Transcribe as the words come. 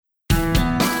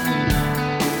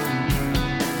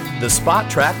The Spot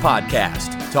Track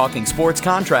Podcast, talking sports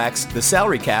contracts, the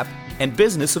salary cap, and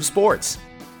business of sports.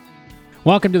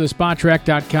 Welcome to the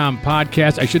SpotTrack.com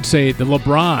podcast. I should say the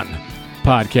LeBron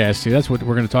podcast. See, that's what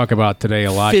we're going to talk about today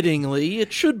a lot. Fittingly,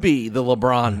 it should be the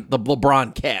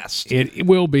LeBron cast. It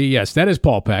will be, yes. That is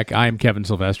Paul Peck. I am Kevin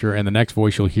Sylvester, and the next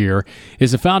voice you'll hear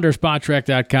is the founder of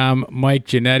SpotTrack.com, Mike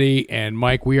Giannetti. And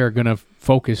Mike, we are going to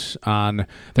focus on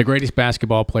the greatest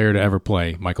basketball player to ever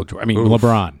play, Michael Jordan.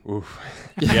 LeBron. Oof.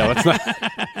 Yeah, let's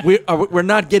not. We're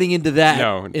not getting into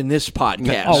that in this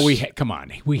podcast. Oh, come on,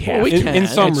 we have. We can. In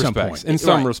some At respects, some in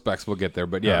some respects, we'll get there.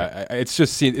 But yeah, it's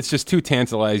just too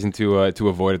tantalizing to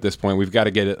avoid at this point. We've got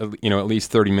to get at least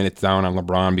 30 minutes down on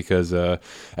LeBron because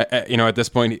at this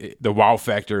point the wow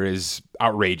factor is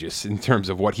outrageous in terms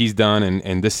of what he's done,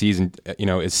 and this season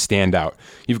is standout.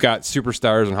 You've got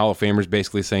superstars and Hall of Famers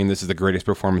basically saying this is the greatest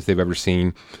performance they've ever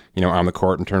seen, on the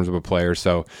court in terms of a player.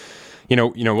 So.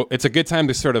 It's a good time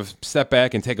to sort of step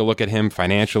back and take a look at him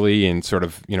financially and sort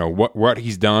of, what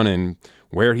he's done and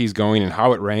where he's going and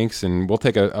how it ranks. And we'll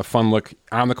take a fun look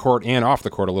on the court and off the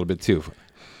court a little bit too.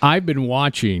 I've been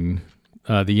watching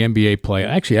the NBA play.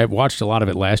 Actually, I've watched a lot of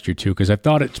it last year too because I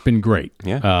thought it's been great.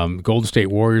 Yeah. Golden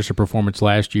State Warriors' performance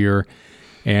last year.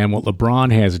 And what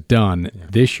LeBron has done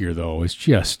this year, though, is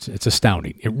it's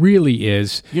astounding. It really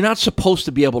is. You're not supposed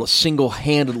to be able to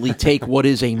single-handedly take what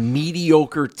is a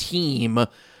mediocre team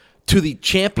to the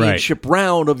championship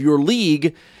round of your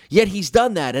league, yet he's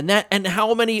done that. And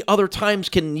how many other times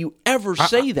can you ever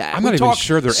say that? I'm not even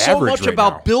sure they're so average much right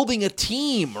about now. Building a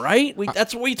team, right?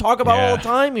 That's what we talk about all the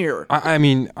time here. I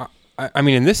mean,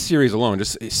 in this series alone,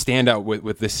 just stand out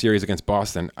with this series against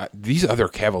Boston, these other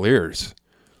Cavaliers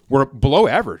were below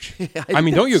averch.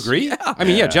 Don't you agree?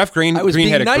 Yeah. Jeff Green I was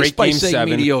had a nice great by game saying 7,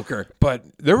 mediocre. but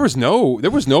there was no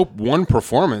one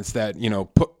performance that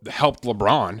helped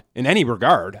LeBron in any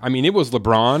regard. It was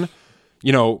LeBron,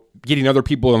 getting other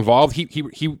people involved.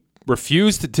 He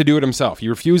refused to do it himself. He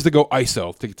refused to go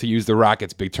ISO to use the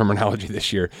Rockets' big terminology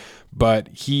this year. But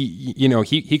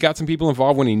he got some people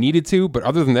involved when he needed to. But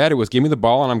other than that, it was give me the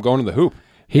ball and I'm going to the hoop.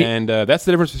 And that's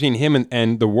the difference between him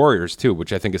and the Warriors, too,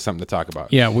 which I think is something to talk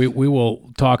about. Yeah, we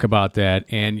will talk about that.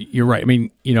 And you're right.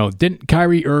 Didn't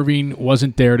Kyrie Irving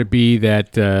wasn't there to be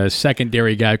that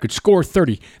secondary guy who could score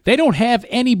 30. They don't have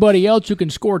anybody else who can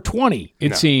score 20,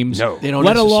 it seems. No. They don't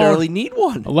necessarily need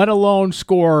one. Let alone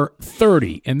score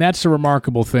 30. And that's a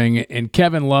remarkable thing. And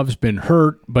Kevin Love's been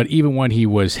hurt, but even when he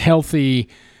was healthy,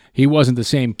 he wasn't the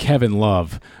same Kevin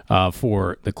Love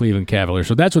for the Cleveland Cavaliers.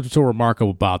 So that's what's so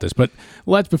remarkable about this. But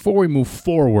before we move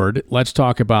forward, let's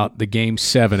talk about the Game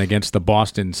 7 against the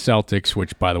Boston Celtics,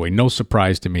 which, by the way, no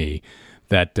surprise to me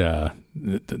that the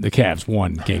Cavs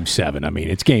won Game 7.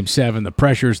 It's Game 7. The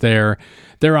pressure's there.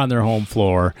 They're on their home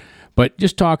floor. But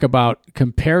just talk about,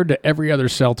 compared to every other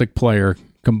Celtic player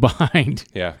combined,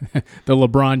 the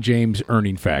LeBron James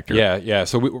earning factor. Yeah.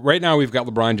 So right now we've got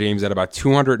LeBron James at about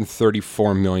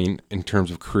 $234 million in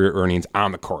terms of career earnings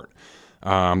on the court.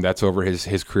 That's over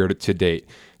his career to date.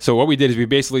 So what we did is we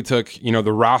basically took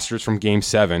the rosters from Game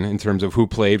 7 in terms of who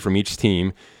played from each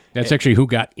team. That's actually who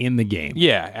got in the game.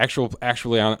 Yeah,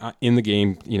 actually in the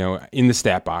game, in the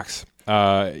stat box.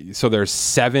 So there's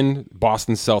 7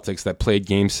 Boston Celtics that played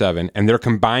Game 7, and their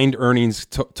combined earnings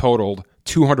totaled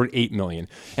 $208 million,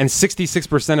 and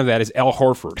 66% of that is Al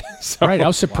Horford. So, right, I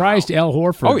was surprised Al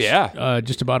Horford. Oh yeah,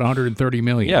 just about $130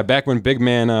 million. Yeah, back when big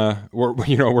men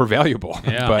were valuable.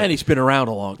 Yeah, but, and he's been around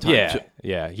a long time.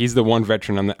 Yeah, he's the one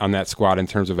veteran on that squad in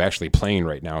terms of actually playing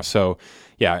right now. So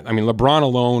yeah, LeBron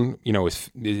alone,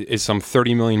 is some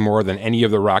 $30 million more than any of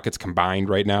the Rockets combined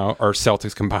right now, or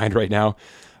Celtics combined right now,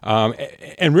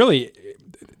 and really.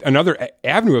 Another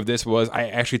avenue of this was I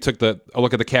actually took a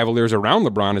look at the Cavaliers around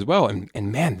LeBron as well,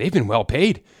 and man, they've been well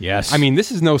paid. Yes,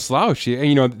 this is no slouch.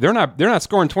 They're not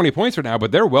scoring 20 points right now,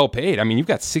 but they're well paid. You've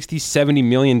got $60-70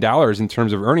 million in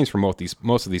terms of earnings for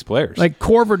most of these players. Like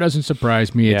Korver doesn't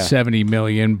surprise me at $70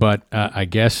 million, but I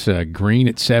guess Green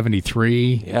at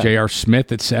 $73, J.R.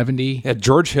 Smith at $70. Yeah,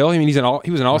 George Hill.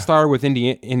 He was an all-star with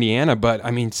Indiana, but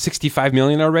 $65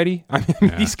 million already.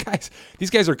 These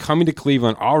guys are coming to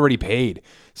Cleveland already paid.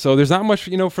 So there's not much,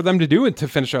 for them to do to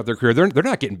finish out their career. They're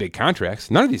not getting big contracts.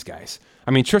 None of these guys.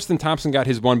 Tristan Thompson got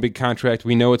his one big contract.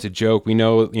 We know it's a joke. We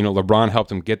know, LeBron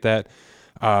helped him get that.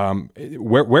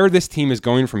 Where this team is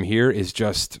going from here is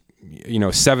just,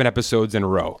 7 episodes in a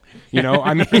row. Who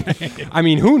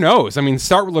knows?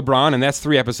 Start with LeBron, and that's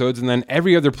 3 episodes, and then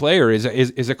every other player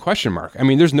is a question mark.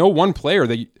 There's no one player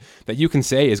that you can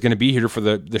say is going to be here for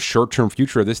the short-term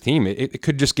future of this team. It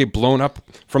could just get blown up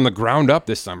from the ground up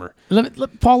this summer.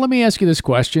 Paul, let me ask you this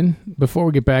question before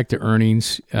we get back to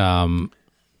earnings.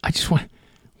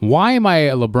 Why am I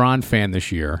a LeBron fan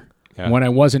this year when I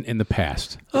wasn't in the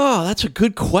past? Oh, that's a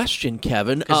good question,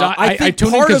 Kevin. I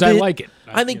tune in because I like it.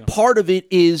 I think part of it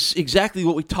is exactly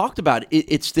what we talked about.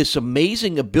 It's this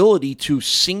amazing ability to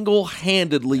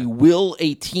single-handedly will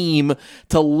a team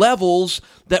to levels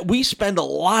that we spend a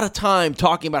lot of time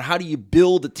talking about. How do you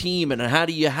build a team, and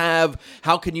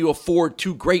how can you afford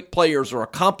two great players or a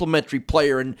complementary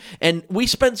player? And we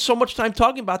spend so much time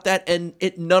talking about that, and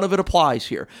none of it applies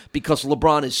here because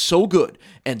LeBron is so good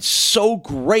and so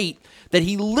great that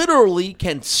he literally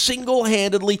can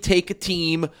single-handedly take a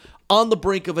team on the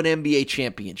brink of an NBA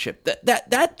championship.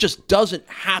 That just doesn't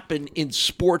happen in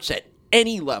sports at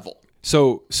any level.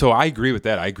 So I agree with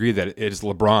that. I agree that it is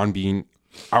LeBron being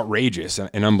outrageous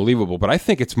and unbelievable, but I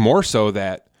think it's more so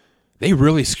that they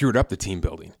really screwed up the team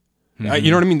building. You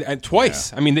know what I mean?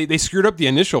 Twice. Yeah. I mean, they screwed up the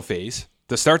initial phase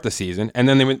to start the season, and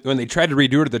then when they tried to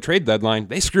redo it at the trade deadline,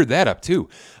 they screwed that up too.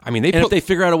 I mean, if they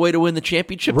figure out a way to win the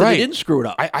championship, then they didn't screw it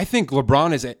up. I think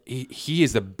LeBron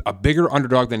is a bigger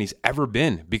underdog than he's ever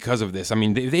been because of this. I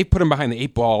mean, they put him behind the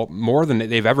 8 ball more than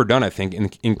they've ever done, I think,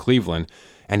 in Cleveland.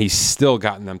 And he's still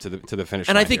gotten them to the finish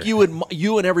line. And I think you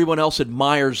and everyone else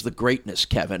admires the greatness,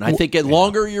 Kevin. I think the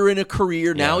longer you're in a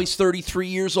career, now he's 33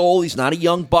 years old. He's not a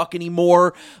young buck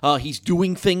anymore. He's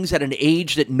doing things at an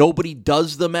age that nobody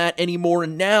does them at anymore.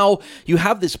 And now you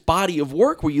have this body of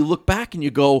work where you look back and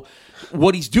you go,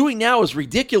 what he's doing now is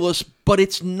ridiculous, but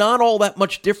it's not all that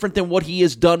much different than what he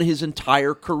has done his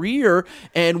entire career.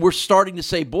 And we're starting to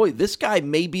say, boy, this guy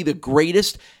may be the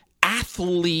greatest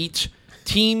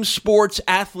team sports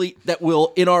athlete that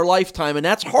will in our lifetime. And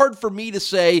that's hard for me to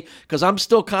say because I'm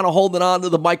still kind of holding on to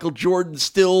the Michael Jordan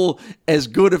still as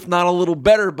good, if not a little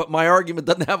better, but my argument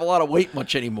doesn't have a lot of weight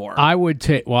much anymore.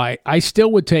 I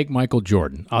still would take Michael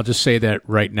Jordan. I'll just say that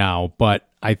right now, but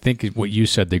I think what you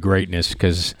said, the greatness,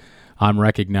 because I'm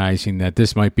recognizing that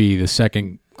this might be the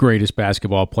second greatest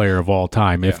basketball player of all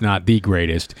time, if not the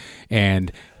greatest.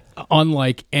 And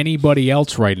unlike anybody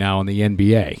else right now in the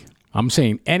NBA, I'm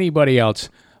saying anybody else,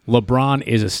 LeBron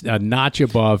is a notch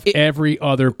above every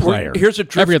other player. Here's a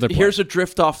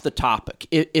drift off the topic.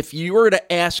 If you were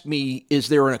to ask me, is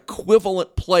there an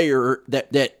equivalent player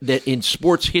that in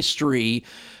sports history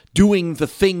doing the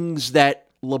things that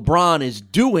LeBron is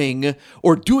doing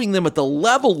or doing them at the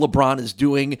level LeBron is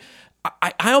doing,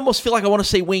 I almost feel like I want to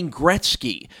say Wayne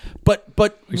Gretzky, but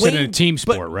you said in a team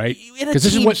sport, right? Because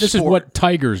this is what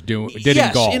Tigers did in golf.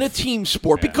 Yes, in a team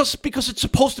sport, because it's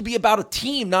supposed to be about a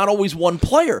team, not always one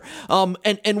player.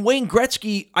 And Wayne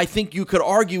Gretzky, I think you could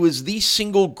argue, is the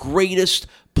single greatest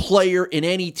player in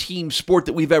any team sport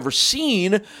that we've ever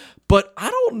seen. But I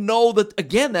don't know that,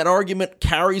 again, that argument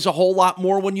carries a whole lot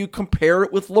more when you compare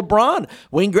it with LeBron.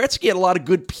 Wayne Gretzky had a lot of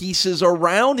good pieces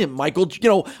around him.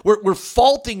 We're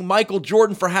faulting Michael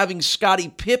Jordan for having Scottie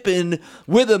Pippen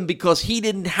with him because he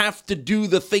didn't have to do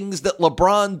the things that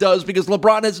LeBron does because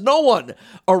LeBron has no one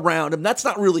around him. That's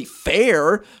not really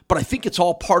fair, but I think it's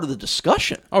all part of the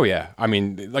discussion. Oh, yeah. I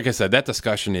mean, like I said, that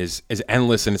discussion is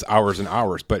endless and it's hours and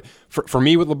hours. But for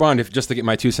me with LeBron, just to get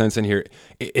my 2 cents in here,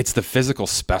 it's the physical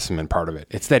specimen part of it.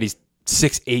 It's that he's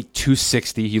 6'8",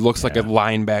 260. He looks like a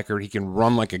linebacker. He can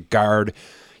run like a guard.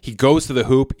 He goes to the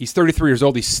hoop. He's 33 years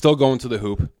old. He's still going to the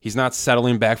hoop. He's not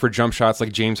settling back for jump shots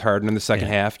like James Harden in the second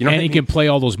half. You know, and he can play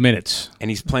all those minutes.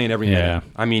 And he's playing every minute.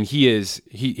 I mean,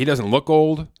 he doesn't look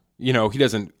old. You know,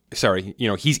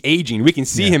 he's aging. We can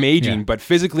see him aging, but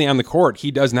physically on the court,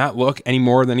 he does not look any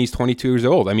more than he's 22 years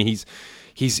old. I mean, he's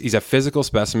a physical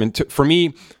specimen. For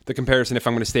me, the comparison, if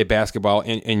I'm going to stay at basketball,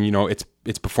 and you know, it's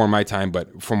before my time,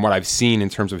 but from what I've seen in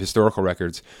terms of historical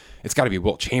records, it's got to be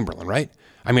Wilt Chamberlain, right?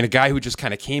 I mean, a guy who just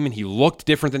kind of came in, he looked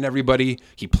different than everybody,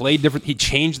 he played different, he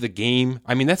changed the game.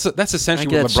 I mean, that's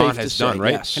essentially what LeBron has done,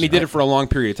 right? Yes. And he did it for a long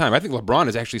period of time. I think LeBron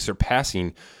is actually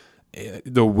surpassing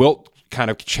the Wilt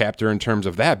kind of chapter in terms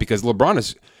of that, because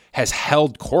LeBron has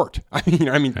held court. I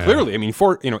mean, clearly. I mean,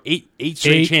 eight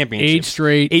straight championships,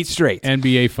 eight straight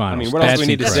NBA finals. I mean, what else do we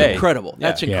need to say? Incredible.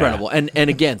 That's incredible. And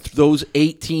again, those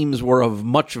 8 teams were of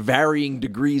much varying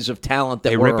degrees of talent.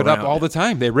 They rip it up all the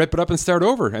time. They rip it up and start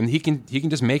over, and he can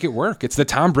just make it work. It's the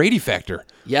Tom Brady factor.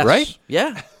 Yes. Right?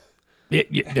 Yeah.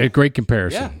 A great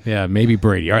comparison. Yeah, maybe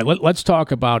Brady. All right, let's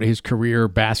talk about his career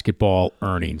basketball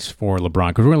earnings for LeBron,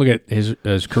 because we're going to look at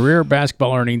his career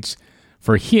basketball earnings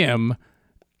for him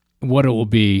what it will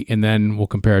be, and then we'll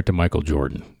compare it to Michael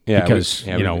Jordan. Yeah, because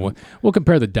we'll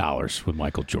compare the dollars with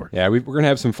Michael Jordan. Yeah, we're going to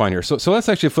have some fun here. So let's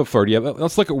actually flip forward. Yeah,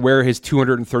 let's look at where his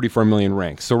 $234 million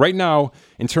ranks. So right now,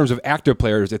 in terms of active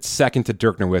players, it's second to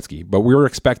Dirk Nowitzki. But we were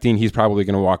expecting he's probably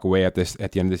going to walk away at the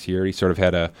end of this year. He sort of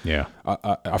had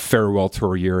a farewell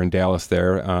tour year in Dallas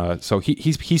there. So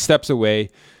he steps away.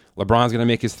 LeBron's going to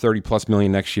make his $30+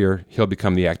 million next year. He'll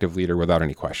become the active leader without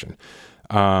any question.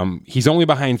 He's only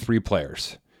behind 3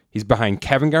 players. He's behind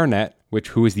Kevin Garnett,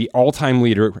 who is the all-time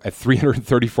leader at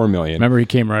 $334 million. Remember, he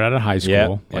came right out of high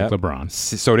school, like LeBron.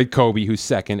 So did Kobe, who's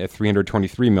second at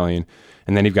 $323 million.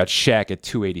 And then you've got Shaq at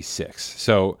 $286.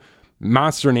 So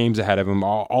monster names ahead of him,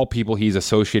 all people he's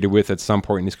associated with at some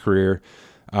point in his career.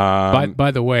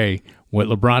 By the way, what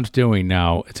LeBron's doing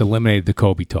now, it's eliminated the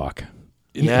Kobe talk.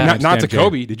 Yeah, not to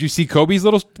Kobe. Did you see Kobe's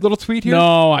little tweet here?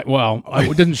 No,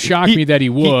 it doesn't shock me that he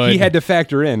would. He had to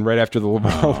factor in right after the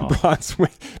LeBron's win,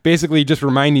 basically just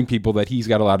reminding people that he's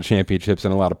got a lot of championships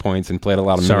and a lot of points and played a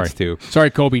lot of minutes too. Sorry,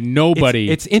 Kobe.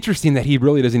 Nobody. It's interesting that he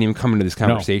really doesn't even come into this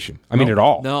conversation. At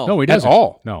all. No, he doesn't. At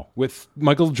all. No. With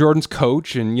Michael Jordan's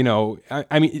coach, and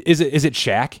I mean, is it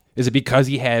Shaq? Is it because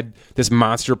he had this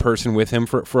monster person with him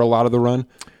for a lot of the run?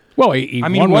 Well, he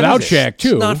won without Shaq,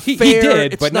 too. He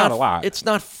did, but not a lot. It's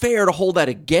not fair to hold that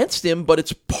against him, but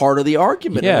it's part of the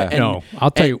argument. Yeah.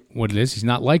 I'll tell you what it is. He's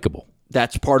not likable.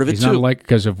 That's part of it, too. He's not liked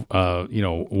because of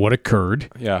what occurred.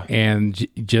 Yeah. And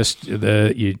just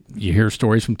you hear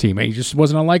stories from teammates. He just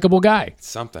wasn't a likable guy. It's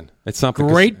something.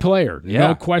 Great player.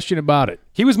 No question about it.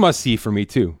 He was must-see for me,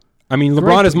 too. I mean,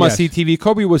 LeBron is must-see TV.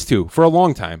 Kobe was too for a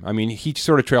long time. I mean, he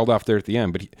sort of trailed off there at the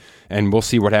end, and we'll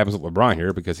see what happens with LeBron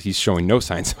here because he's showing no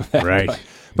signs of that. Right.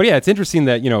 But yeah, it's interesting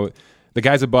that the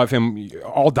guys above him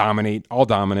all dominant.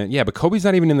 Yeah, but Kobe's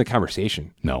not even in the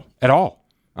conversation. No, at all.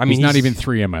 I mean, he's not even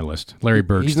 3 on my list. Larry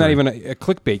Bird's He's 3. not even a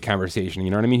clickbait conversation. You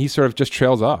know what I mean? He sort of just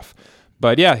trails off.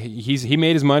 But yeah, he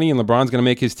made his money, and LeBron's going to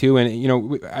make his too.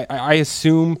 And I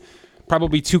assume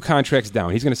probably 2 contracts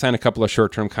down. He's going to sign a couple of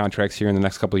short-term contracts here in the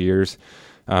next couple of years,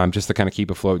 just to kind of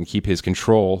keep afloat and keep his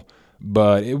control.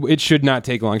 But it should not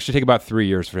take long. It should take about 3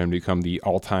 years for him to become the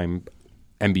all-time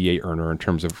NBA earner in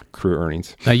terms of career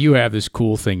earnings. Now, you have this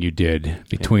cool thing you did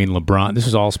between LeBron. This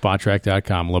is all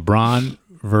SpotTrack.com. LeBron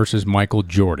versus Michael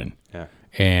Jordan. Yeah.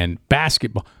 And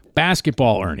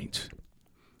basketball earnings.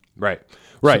 Right.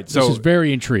 So this is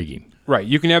very intriguing. Right,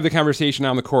 you can have the conversation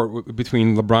on the court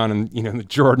between LeBron and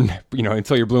Jordan,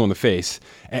 until you're blue in the face,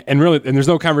 and really, there's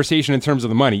no conversation in terms of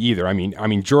the money either. I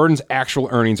mean, Jordan's actual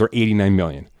earnings are $89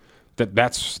 million.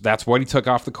 That's what he took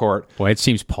off the court. Boy, it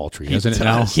seems paltry, doesn't it?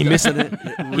 Now he missed it.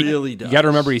 It really does. You got to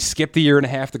remember, he skipped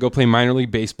 1.5 years to go play minor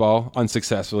league baseball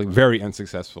unsuccessfully, very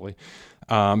unsuccessfully.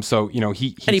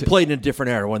 He played in a different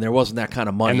era when there wasn't that kind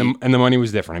of money, and the money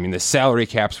was different. I mean, the salary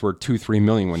caps were $2-3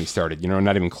 million when he started.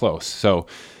 Not even close. So.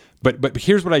 But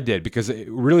here's what I did, because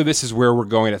really this is where we're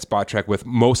going at Spot Track with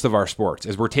most of our sports,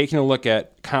 is we're taking a look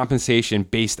at compensation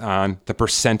based on the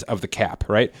percent of the cap,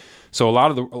 right? So a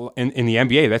lot of in the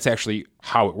NBA, that's actually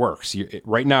how it works.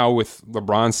 Right now with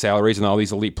LeBron's salaries and all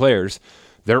these elite players,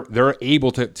 they're able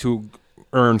to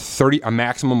earn a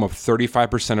maximum of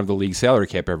 35% of the league salary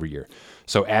cap every year.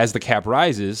 So as the cap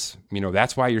rises,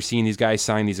 that's why you're seeing these guys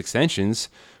sign these extensions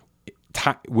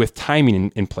with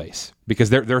timing in place, because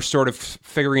they're sort of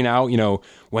figuring out,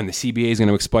 when the CBA is going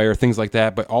to expire, things like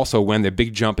that, but also when the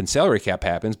big jump in salary cap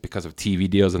happens because of TV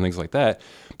deals and things like that,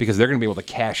 because they're going to be able to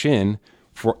cash in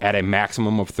at a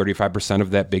maximum of 35%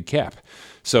 of that big cap.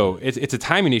 So it's a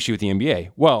timing issue with the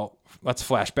NBA. Well, let's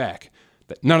flash back.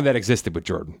 None of that existed with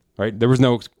Jordan, right? There was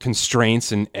no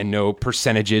constraints and no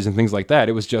percentages and things like that.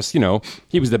 It was just,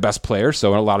 he was the best player.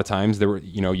 So a lot of times there were,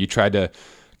 you tried to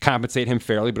compensate him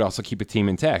fairly, but also keep a team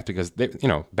intact, because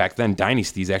back then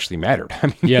dynasties actually mattered. I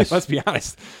mean, yes. Let's be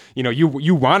honest.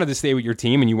 You wanted to stay with your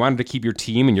team, and you wanted to keep your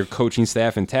team and your coaching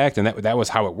staff intact, and that was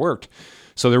how it worked.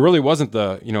 So there really wasn't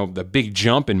the big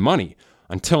jump in money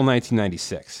until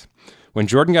 1996, when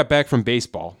Jordan got back from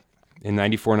baseball in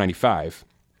 94-95.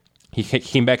 He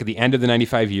came back at the end of the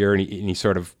 95 year, and he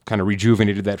sort of kind of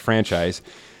rejuvenated that franchise.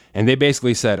 And they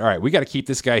basically said, all right, we got to keep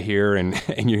this guy here, and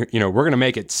we're going to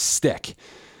make it stick.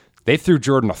 They threw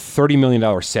Jordan a $30 million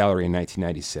salary in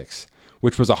 1996,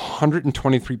 which was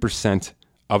 123%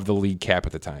 of the league cap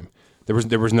at the time.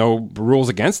 There was no rules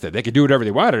against it. They could do whatever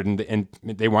they wanted, and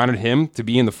they wanted him to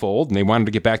be in the fold, and they wanted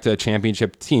to get back to a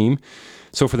championship team.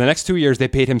 So for the next 2 years, they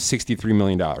paid him $63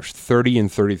 million, $30 and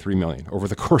 $33 million over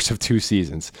the course of 2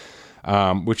 seasons,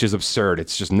 which is absurd.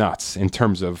 It's just nuts in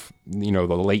terms of the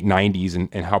late 90s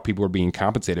and how people were being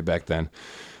compensated back then.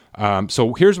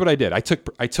 So here's what I did. I took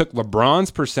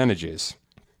LeBron's percentages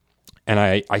And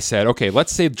I said, okay,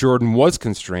 let's say Jordan was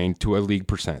constrained to a league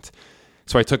percent.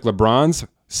 So I took LeBron's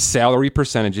salary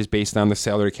percentages based on the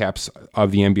salary caps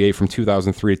of the NBA from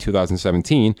 2003 to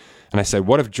 2017. And I said,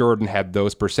 what if Jordan had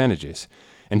those percentages?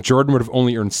 And Jordan would have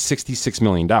only earned $66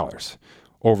 million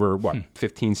over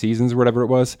 15 seasons or whatever it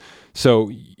was. So,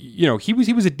 he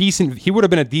would have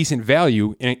been a decent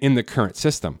value in the current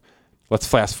system. Let's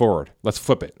fast forward. Let's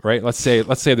flip it, right? Let's say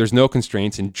there's no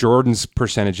constraints and Jordan's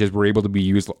percentages were able to be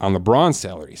used on LeBron's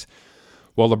salaries.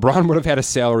 Well, LeBron would have had a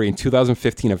salary in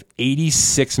 2015 of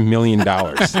 $86 million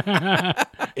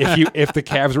if the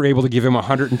Cavs were able to give him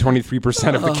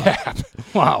 123% of the cap.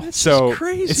 Wow, so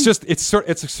crazy. It's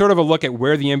sort of a look at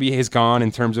where the NBA has gone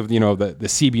in terms of the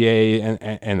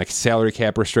CBA and the salary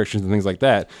cap restrictions and things like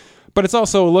that. But it's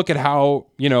also a look at how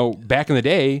back in the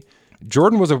day,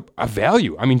 Jordan was a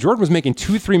value. I mean, Jordan was making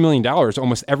 $2-3 million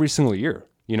almost every single year.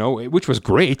 Which was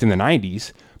great in the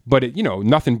 90s. But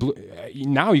nothing.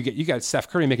 Now you got Steph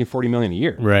Curry making $40 million a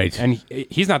year, right? And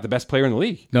he's not the best player in the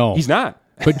league. No, he's not.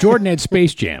 But Jordan had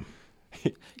Space Jam.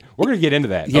 We're going to get into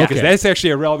that because that's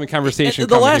actually a relevant conversation.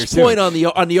 The last point on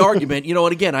the argument,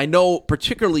 and again, I know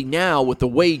particularly now with the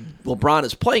way LeBron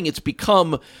is playing, it's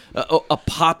become a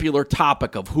popular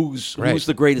topic of who's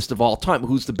the greatest of all time,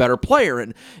 who's the better player,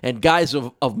 and guys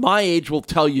of my age will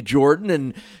tell you Jordan,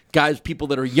 and people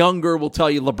that are younger will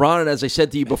tell you LeBron. And as I said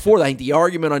to you before, I think the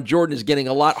argument on Jordan is getting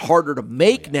a lot harder to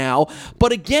make now.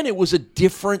 But again, it was a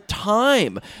different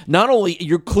time. Not only,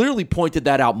 you clearly pointed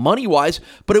that out money-wise,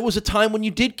 but it was a time when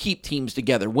you did keep teams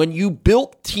together. When you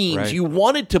built teams, you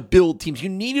wanted to build teams. You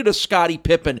needed a Scottie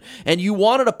Pippen, and you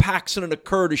wanted a Paxson and a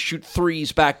Kerr to shoot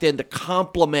threes back then to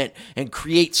complement and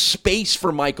create space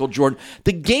for Michael Jordan.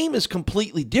 The game is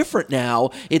completely different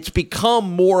now. It's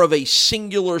become more of a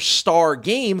singular star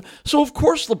game. So, of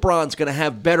course, LeBron's going to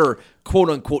have better,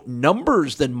 quote-unquote,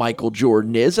 numbers than Michael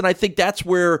Jordan is. And I think that's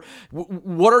where,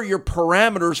 what are your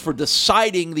parameters for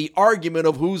deciding the argument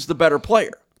of who's the better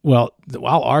player? Well,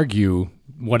 I'll argue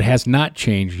what has not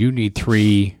changed. You need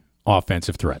 3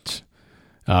 offensive threats.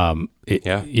 LeBron's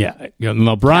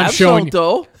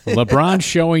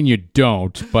showing you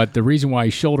don't, but the reason why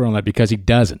he's shoulder on that because he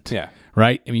doesn't. Yeah.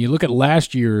 Right? I mean, you look at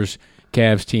last year's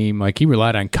Cavs team, like he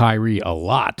relied on Kyrie a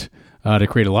lot. To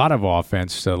create a lot of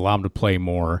offense, to allow him to play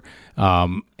more,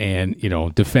 and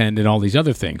defend and all these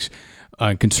other things,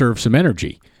 and conserve some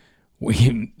energy.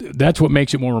 That's what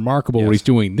makes it more remarkable what he's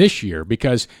doing this year,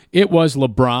 because it was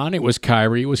LeBron, it was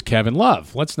Kyrie, it was Kevin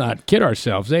Love. Let's not kid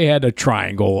ourselves. They had a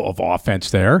triangle of offense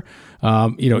there.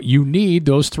 You need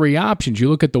those 3 options.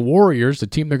 You look at the Warriors, the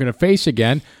team they're going to face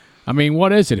again. I mean,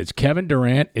 what is it? It's Kevin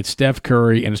Durant, it's Steph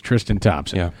Curry, and it's Tristan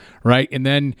Thompson. Yeah. Right? And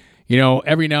then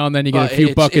every now and then you get a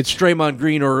few buckets. It's Draymond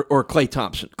Green or Klay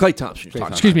Thompson. Klay Thompson.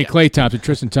 Klay Thompson.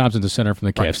 Tristan Thompson, the center from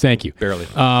the Cavs. Right. Thank you. Barely.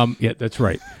 Yeah, that's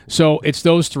right. So it's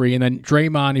those 3, and then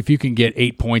Draymond, if you can get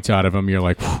 8 points out of him, you're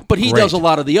like, but he great. does a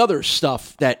lot of the other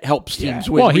stuff that helps teams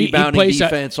win, rebounding,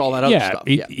 defense, all that other stuff.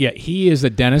 He is the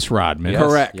Dennis Rodman. Yes.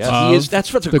 Correct. He is.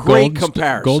 That's a great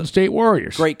comparison. Golden State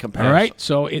Warriors. Great comparison. All right.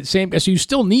 So so you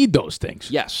still need those things.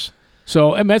 Yes.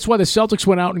 So, and that's why the Celtics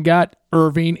went out and got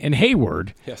Irving and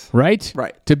Hayward, right?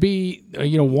 Right. To be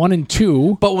 1 and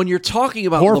 2. But when you're talking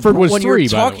about Horford was when 3, you're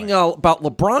talking about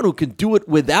LeBron, who can do it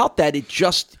without that, it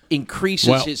just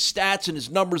increases his stats and his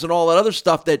numbers and all that other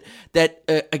stuff that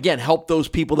again help those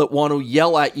people that want to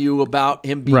yell at you about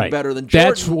him being better than Jordan.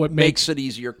 That's what makes it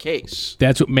easier case.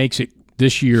 That's what makes it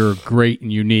this year great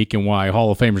and unique, and why Hall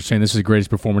of Famers are saying this is the greatest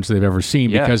performance they've ever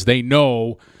seen, because they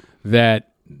know that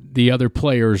the other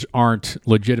players aren't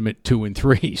legitimate 2 and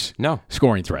 3s. No.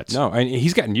 Scoring threats. No, and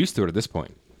he's gotten used to it at this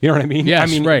point. You know what I mean? Yes, I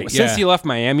mean, right. Since he left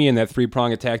Miami and that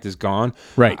 3-prong attack is gone,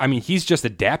 right. I mean, he's just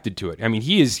adapted to it. I mean,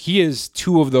 he is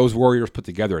 2 of those Warriors put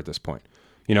together at this point.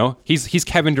 He's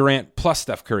Kevin Durant plus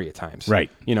Steph Curry at times.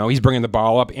 Right. He's bringing the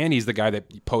ball up, and he's the guy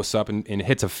that posts up and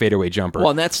hits a fadeaway jumper. Well,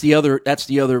 and that's the other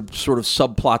sort of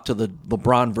subplot to the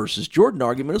LeBron versus Jordan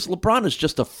argument is LeBron is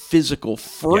just a physical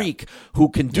freak who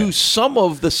can do some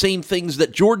of the same things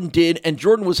that Jordan did, and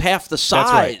Jordan was half the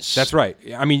size. That's right.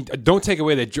 I mean, don't take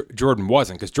away that Jordan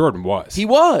wasn't, because Jordan was. He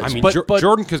was. I mean, but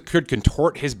Jordan could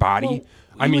contort his body. Well,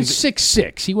 he was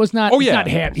 6'6". He was not. Oh yeah, not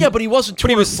half, yeah, but he wasn't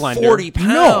 240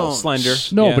 pounds. No, slender.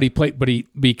 No, yeah. but he played. But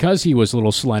because he was a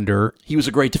little slender, he was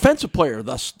a great defensive player.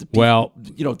 Thus,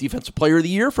 defensive player of the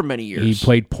year for many years. He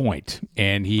played point,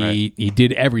 and he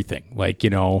did everything.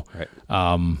 Now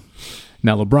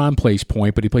LeBron plays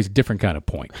point, but he plays a different kind of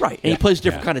point. Right, and he plays a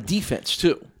different kind of defense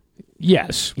too.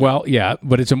 Yes. Well, yeah,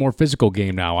 but it's a more physical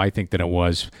game now, I think, than it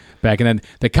was back then.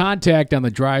 The contact on the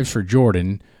drives for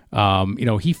Jordan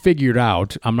he figured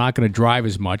out I'm not going to drive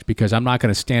as much because I'm not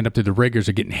going to stand up to the rigors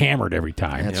of getting hammered every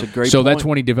time. That's a great So point. that's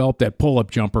when he developed that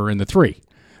pull-up jumper in the 3.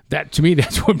 That, to me,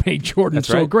 that's what made Jordan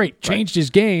so great. Changed his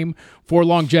game for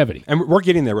longevity. And we're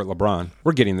getting there with LeBron.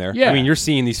 We're getting there. Yeah. I mean, you're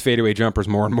seeing these fadeaway jumpers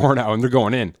more and more now, and they're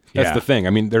going in. That's the thing.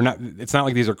 I mean, they're not. It's not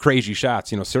like these are crazy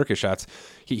shots, circus shots.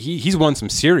 He's won some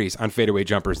series on fadeaway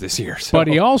jumpers this year. So. But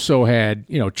he also had,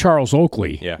 Charles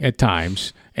Oakley at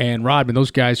times and Rodman,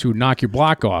 those guys who knock your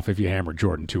block off if you hammer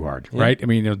Jordan too hard, right? I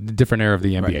mean, the different era of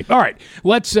the NBA. Right. All right,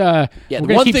 let's. We're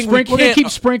going to keep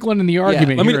sprinkling in the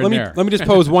argument here and there. Let me just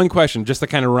pose one question, just to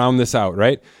kind of round this out,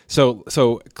 right?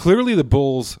 So clearly the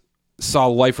Bulls saw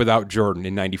life without Jordan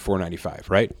in 94, 95,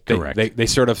 right? Correct. They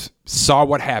sort of saw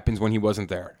what happens when he wasn't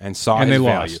there and saw his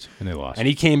value. And they lost. And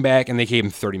he came back and they gave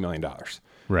him $30 million.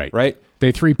 Right.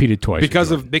 They three-peated twice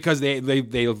because they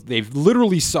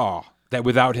literally saw that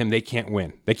without him they can't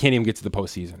win. They can't even get to the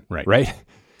postseason. Right.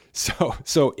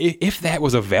 So if that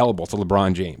was available to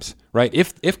LeBron James, right?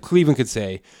 If Cleveland could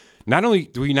say, not only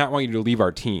do we not want you to leave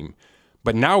our team,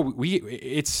 but now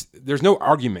there's no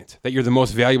argument that you're the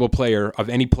most valuable player of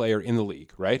any player in the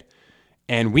league, right?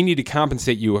 And we need to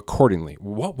compensate you accordingly.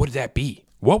 What would that be?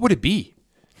 What would it be?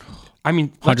 I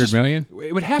mean, $100 million?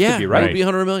 It would have to be, right? It would be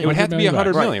 $100 million. It would have to be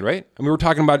 $100 million, right? I mean, we're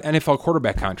talking about NFL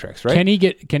quarterback contracts, right? Can he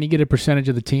get a percentage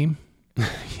of the team?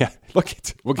 Yeah. Look,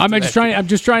 I'm just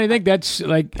trying to think. That's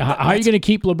like, how are you going to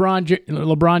keep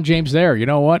LeBron James there? You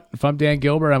know what? If I'm Dan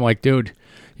Gilbert, I'm like, dude,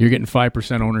 you're getting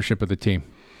 5% ownership of the team.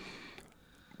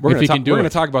 We're going to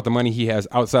talk about the money he has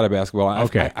outside of basketball.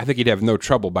 Okay. I think he'd have no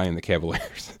trouble buying the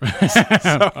Cavaliers.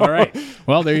 All right.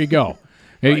 Well, there you go.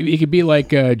 He could be like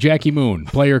Jackie Moon,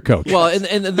 player coach. Well,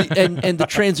 and the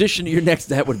transition to your next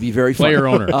that would be very fun. Player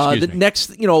owner.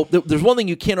 Next, there's one thing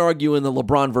you can't argue in the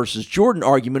LeBron versus Jordan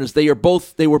argument is they were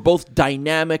both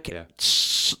dynamic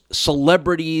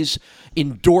celebrities,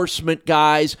 endorsement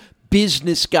guys,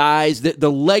 business guys.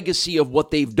 The legacy of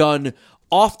what they've done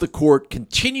off the court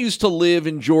continues to live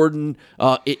in Jordan,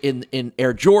 in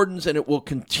Air Jordans, and it will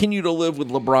continue to live with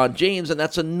LeBron James, and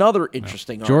that's another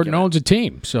interesting Jordan argument. owns a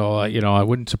team, so it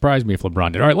wouldn't surprise me if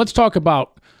LeBron did. All right, let's talk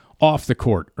about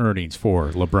off-the-court earnings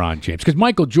for LeBron James, because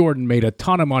Michael Jordan made a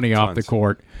ton of money off the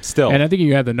court. Still. And I think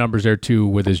you have the numbers there, too,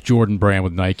 with his Jordan brand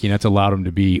with Nike, and that's allowed him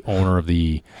to be owner of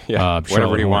the Charlotte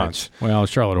he Hornets. wants. Well,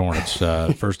 Charlotte Hornets,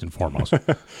 first and foremost.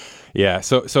 Yeah,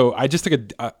 so I just took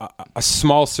a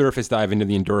small surface dive into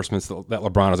the endorsements that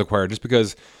LeBron has acquired, just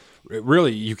because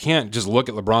really you can't just look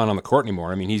at LeBron on the court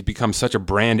anymore. I mean, he's become such a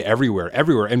brand everywhere,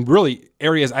 and really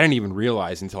areas I didn't even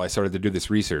realize until I started to do this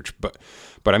research. But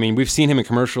I mean, we've seen him in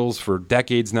commercials for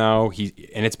decades now.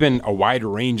 And it's been a wide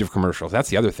range of commercials. That's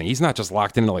the other thing. He's not just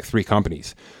locked into like 3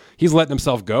 companies. He's letting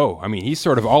himself go. I mean, he's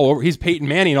sort of all over. He's Peyton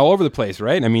Manning all over the place,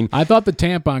 right? I mean, I thought the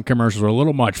tampon commercials were a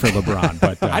little much for LeBron,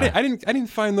 but I didn't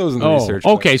find those in the research.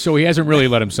 Okay, so he hasn't really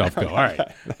let himself go. All right, all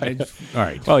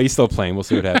right. Well, he's still playing. We'll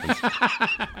see what happens.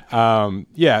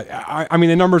 I mean,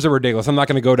 the numbers are ridiculous. I'm not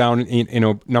going to go down,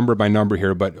 number by number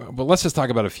here, but let's just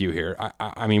talk about a few here.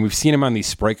 I mean, we've seen him on these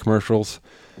Sprite commercials.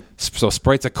 So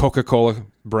Sprite's a Coca-Cola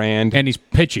brand, and he's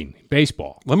pitching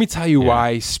baseball. Let me tell you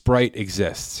why Sprite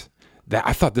exists.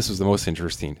 I thought this was the most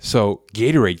interesting. So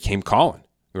Gatorade came calling,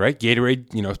 right?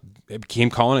 Gatorade, it came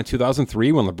calling in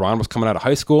 2003 when LeBron was coming out of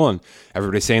high school, and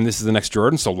everybody's saying this is the next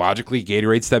Jordan. So logically,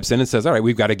 Gatorade steps in and says, all right,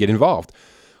 we've got to get involved.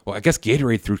 Well, I guess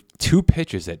Gatorade threw 2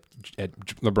 pitches at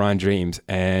LeBron James,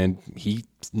 and he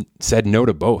said no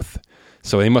to both.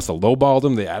 So they must have lowballed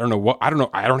him. I don't know.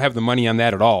 I don't have the money on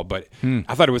that at all. But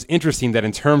I thought it was interesting that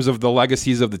in terms of the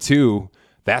legacies of the two,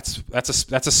 that's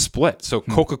a split. So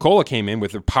Coca-Cola came in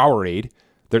with their Powerade.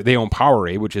 They own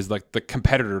Powerade, which is like the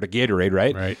competitor to Gatorade,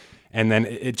 right? Right. And then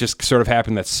it just sort of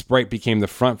happened that Sprite became the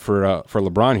front for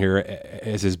LeBron here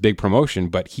as his big promotion.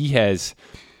 But he has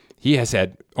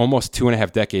had almost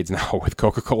 2.5 decades now with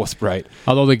Coca-Cola Sprite.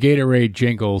 Although the Gatorade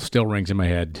jingle still rings in my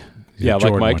head. Yeah,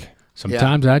 like Mike. One.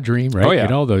 Sometimes I dream, right? Oh,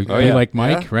 yeah. Like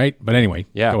Mike, right? But anyway,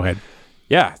 go ahead.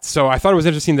 Yeah, so I thought it was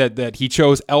interesting that he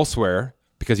chose elsewhere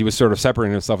because he was sort of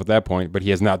separating himself at that point, but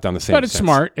he has not done the same. But it's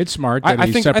smart. It's smart that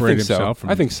he separated himself from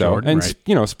Jordan. And,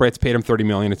 right. Sprite's paid him $30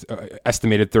 million,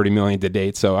 estimated $30 million to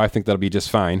date, so I think that'll be just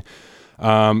fine.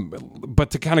 But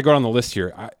to kind of go down the list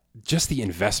here, just the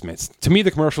investments. To me,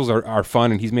 the commercials are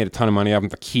fun, and he's made a ton of money out of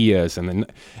the Kias and the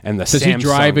Does Samsungs. He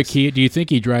drive a Kia? Do you think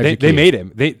he drives a Kia? They made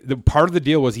him. The part of the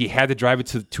deal was he had to drive it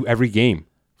to every game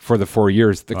for the 4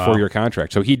 years, the 4-year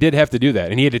contract. So he did have to do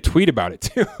that, and he had to tweet about it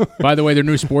too. By the way, their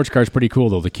new sports car is pretty cool,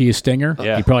 though. The Kia Stinger.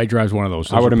 Yeah. He probably drives one of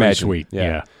those. I would imagine. Sweet.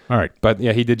 Yeah. All right. But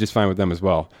yeah, he did just fine with them as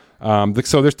well.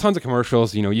 So there's tons of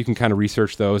commercials. You can kind of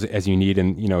research those as you need,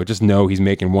 and just know he's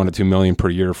making $1 to $2 million per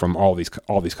year from all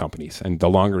these companies. And the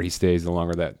longer he stays, the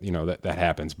longer that that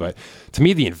happens. But to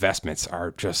me, the investments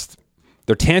are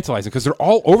they're tantalizing because they're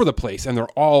all over the place and they're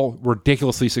all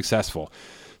ridiculously successful.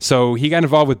 So he got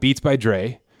involved with Beats by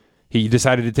Dre. He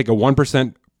decided to take a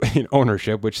 1% in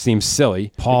ownership, which seems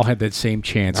silly. Paul had that same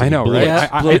chance. I know, right?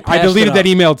 Yeah, I deleted that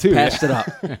email too. Passed it up.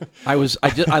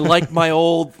 I like my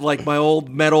old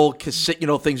metal cassette,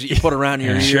 things that you put around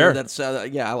your ear. Sure. That's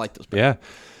I like those. Yeah.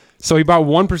 So he bought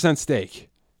 1% stake,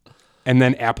 and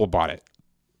then Apple bought it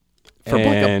For like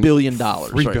 $1 billion.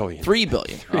 $3 billion. $3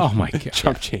 billion. Oh my God.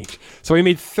 Chump change. So he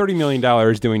made $30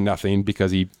 million doing nothing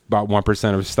because he bought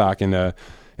 1% of stock in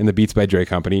the Beats by Dre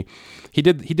company. He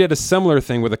did a similar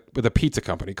thing with a pizza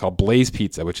company called Blaze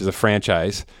Pizza, which is a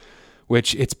franchise,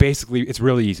 which it's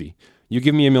really easy. You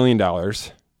give me $1 million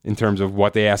in terms of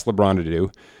what they asked LeBron to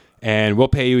do, and we'll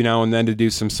pay you now and then to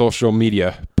do some social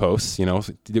media posts, do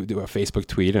a Facebook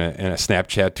tweet and a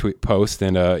Snapchat post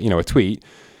and a tweet.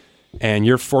 And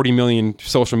your 40 million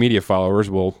social media followers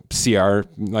will see our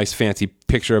nice fancy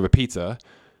picture of a pizza,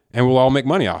 and we'll all make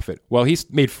money off it. Well, he's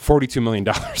made $42 million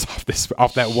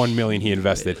off that $1 million he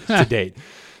invested to date.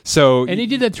 So, and he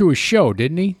did that through a show,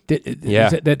 didn't he?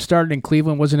 Yeah. That started in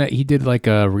Cleveland, wasn't it? He did like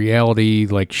a reality,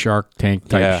 like Shark Tank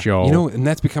type show. And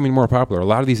that's becoming more popular. A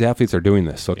lot of these athletes are doing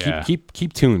this. So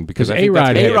keep tuned because I think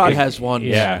A-Rod has one too.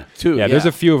 Yeah, there's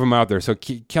a few of them out there. So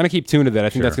kind of keep tuned to that. I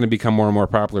think that's going to become more and more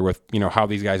popular with how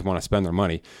these guys want to spend their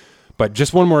money. But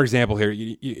just one more example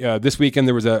here. This weekend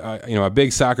there was a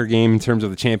big soccer game in terms of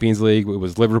the Champions League. It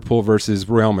was Liverpool versus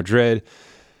Real Madrid.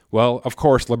 Well, of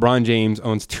course, LeBron James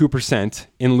owns 2%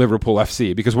 in Liverpool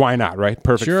FC because why not, right?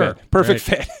 Perfect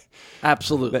fit.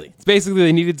 Absolutely. Basically,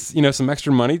 they needed some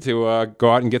extra money to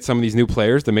go out and get some of these new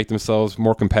players to make themselves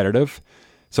more competitive.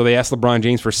 So they asked LeBron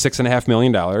James for $6.5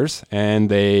 million, and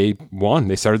they won.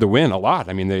 They started to win a lot.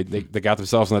 I mean, they got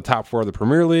themselves in the top 4 of the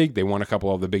Premier League. They won a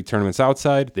couple of the big tournaments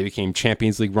outside. They became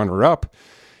Champions League runner-up,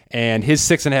 and his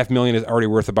 $6.5 million is already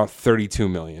worth about $32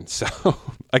 million. So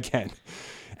again,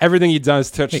 everything he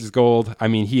does touches gold. I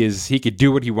mean, he could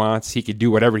do what he wants. He could do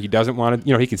whatever he doesn't want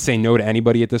to. He could say no to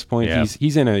anybody at this point. Yeah.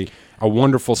 He's in a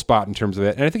wonderful spot in terms of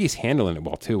it, and I think he's handling it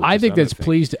well too. I think that's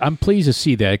pleased. I'm pleased to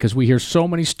see that because we hear so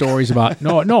many stories about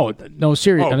no,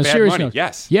 serious. Oh, on a bad serious money. note,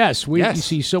 Yes. We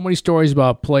see so many stories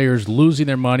about players losing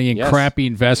their money in crappy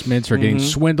investments or getting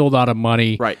swindled out of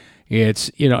money. Right.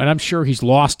 It's and I'm sure he's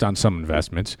lost on some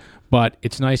investments, but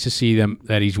it's nice to see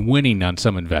that he's winning on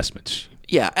some investments.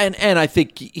 Yeah, and I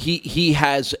think he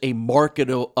has an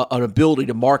ability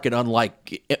to market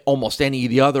unlike almost any of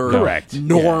the other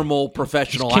normal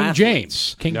professional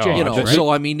athletes. King James. Right? So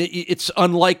I mean, it's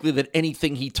unlikely that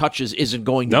anything he touches isn't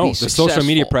going to be successful. The social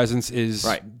media presence is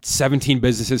 17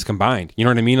 businesses combined. You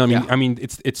know what I mean? I mean,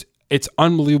 it's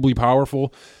unbelievably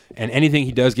powerful. And anything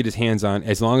he does get his hands on,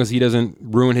 as long as he doesn't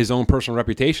ruin his own personal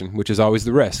reputation, which is always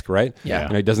the risk, right?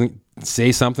 Yeah. He doesn't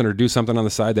say something or do something on the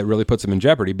side that really puts him in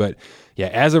jeopardy. But yeah,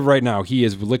 as of right now, he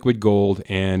is liquid gold,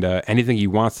 and anything he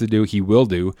wants to do, he will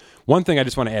do. One thing I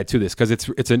just want to add to this, because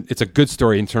it's a good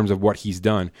story in terms of what he's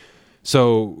done.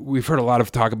 So we've heard a lot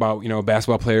of talk about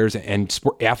basketball players and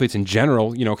athletes in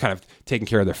general, kind of taking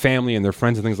care of their family and their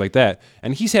friends and things like that.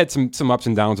 And he's had some ups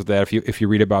and downs with that. If you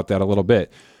read about that a little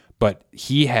bit. But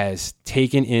he has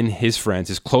taken in his friends,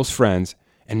 his close friends,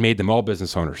 and made them all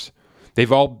business owners.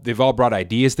 They've all brought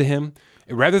ideas to him.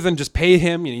 Rather than just pay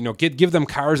him, give them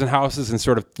cars and houses and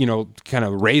sort of, kind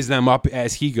of raise them up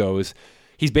as he goes.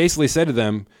 He's basically said to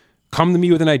them, come to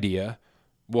me with an idea.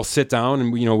 We'll sit down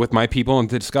and, with my people and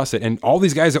to discuss it. And all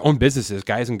these guys that own businesses,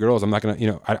 guys and girls, I'm not going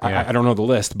to, I don't know the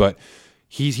list, but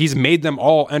He's made them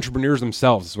all entrepreneurs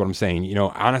themselves, is what I'm saying.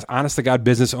 Honest to God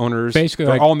business owners. Basically,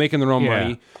 they're all making their own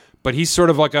money. But he's sort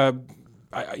of like a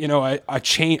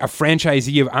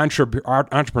franchisee of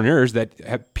entrepreneurs that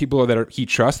have people that he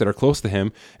trusts that are close to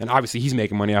him, and obviously he's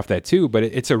making money off that too. But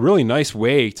it's a really nice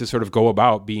way to sort of go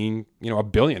about being, a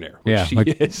billionaire. Which he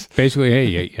is. Basically,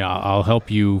 hey, I'll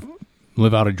help you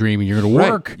live out a dream, and you're going to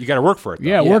work. Right. You got to work for it, though.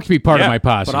 Yeah, work to be part of my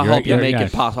posse. But I'll help you make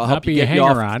it possible. I'll help you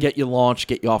get you launched,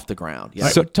 get you off the ground. Yeah.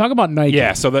 So talk about Nike.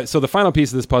 Yeah, so the final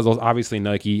piece of this puzzle is obviously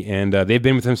Nike, and they've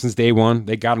been with him since day one.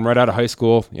 They got him right out of high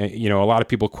school. A lot of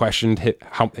people questioned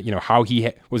how he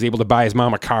was able to buy his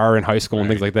mom a car in high school and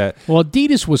things like that. Well,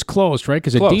 Adidas was close, right?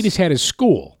 Because Adidas had his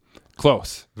school.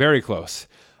 Close, very close.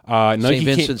 Nike St.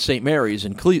 Vincent, St. Mary's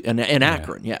in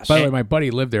Akron, yes. By the way, my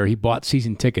buddy lived there. He bought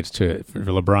season tickets for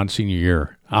LeBron's senior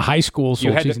year. A high school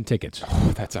sold season tickets.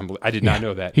 Oh, that's unbelievable. I did not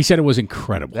know that. He said it was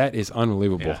incredible. That is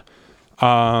unbelievable.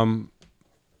 Yeah.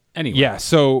 Anyway. Yeah,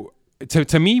 so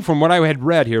to me, from what I had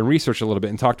read here and researched a little bit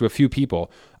and talked to a few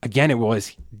people, again, it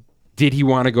was, did he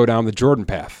want to go down the Jordan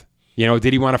path?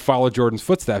 Did he want to follow Jordan's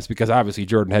footsteps? Because obviously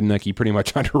Jordan had Nike pretty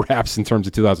much under wraps in terms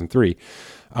of 2003.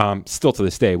 Still to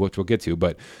this day, which we'll get to.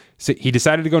 But so he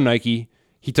decided to go Nike.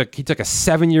 He took a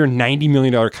 7-year, $90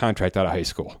 million contract out of high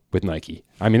school with Nike.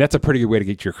 I mean, that's a pretty good way to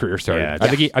get your career started. Yeah,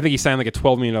 I think he signed like a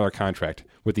 $12 million contract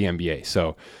with the NBA.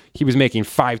 So he was making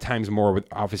 5 times more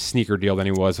off his sneaker deal than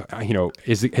he was,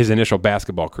 his initial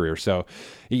basketball career. So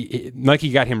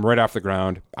Nike got him right off the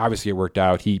ground. Obviously, it worked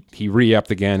out. He re-upped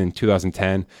again in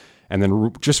 2010, and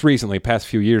then just recently, past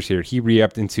few years here, he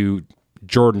re-upped into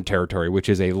Jordan territory, which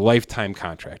is a lifetime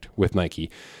contract with Nike,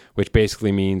 which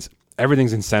basically means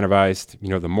everything's incentivized.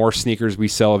 The more sneakers we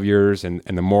sell of yours and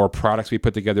the more products we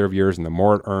put together of yours and the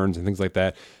more it earns and things like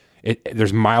that,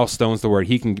 there's milestones to where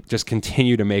he can just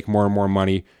continue to make more and more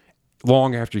money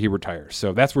long after he retires.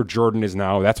 So that's where Jordan is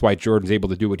now. That's why Jordan's able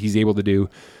to do what he's able to do.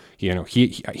 He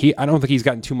I don't think he's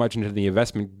gotten too much into the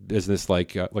investment business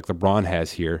like LeBron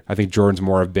has here. I think Jordan's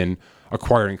more have been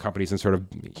acquiring companies and sort of,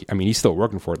 he's still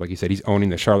working for it. Like you said, he's owning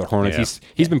the Charlotte Hornets. Yeah.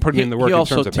 He's been putting in the work in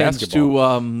terms of basketball. He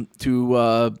also tends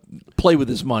to play with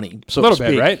his money, so a little to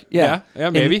speak. Bit, right? Yeah,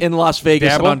 maybe. In Las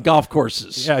Vegas and on golf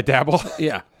courses. Yeah, dabble.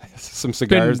 Yeah. Some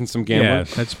cigars and some gambling.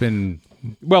 Yeah, that's been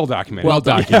well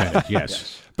documented.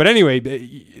 Yes. But anyway,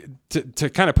 to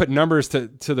kind of put numbers to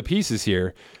the pieces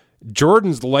here,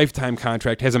 Jordan's lifetime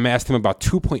contract has amassed him about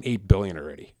 $2.8 billion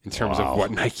already in terms of what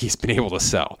Nike's been able to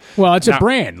sell. Well, it's a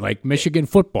brand like Michigan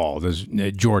football. There's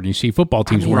Jordan. You see football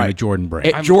teams wearing the Jordan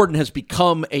brand. Jordan has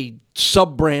become a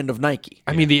sub-brand of Nike.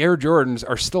 I mean, the Air Jordans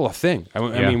are still a thing.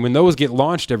 I mean, when those get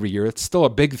launched every year, it's still a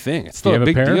big thing. It's still a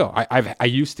big deal. I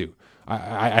used to.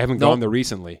 I haven't gone there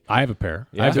recently. I have a pair.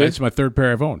 Yeah. It's my third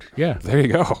pair I've owned. Yeah. There you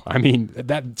go. I mean,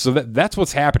 that's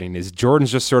what's happening is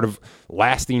Jordan's just sort of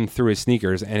lasting through his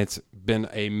sneakers, and it's been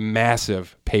a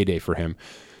massive payday for him.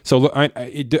 So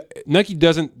Nike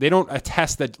they don't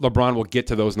attest that LeBron will get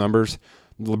to those numbers.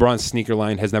 LeBron's sneaker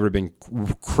line has never been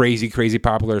crazy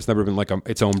popular. It's never been like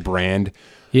its own brand.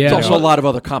 Yeah, there's also a lot of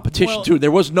other competition, too. There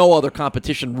was no other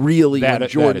competition, really, when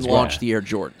Jordan launched the Air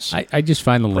Jordans. I just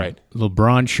find the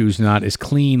LeBron shoes not as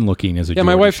clean looking as a Jordan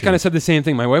my wife shoe. kind of said the same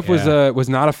thing. My wife was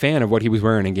not a fan of what he was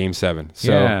wearing in Game 7.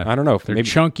 So, I don't know. They're maybe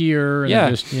chunkier.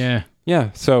 And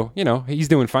Yeah, so, he's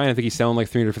doing fine. I think he's selling like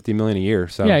 $350 million a year.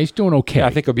 So yeah, he's doing okay. Yeah,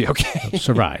 I think he'll be okay. He'll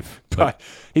survive. But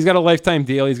he's got a lifetime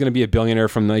deal. He's going to be a billionaire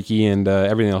from Nike, and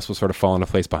everything else will sort of fall into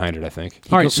place behind it, I think.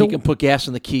 He can put gas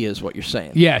in the Kia is what you're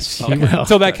saying. Yes, he will.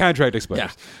 Until that contract expires.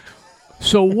 Yeah.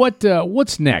 So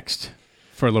what's next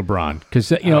for LeBron? Because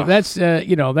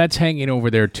that's hanging over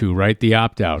there too, right? The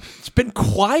opt-out. It's been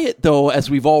quiet, though,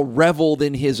 as we've all reveled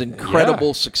in his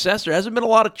incredible success. There hasn't been a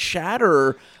lot of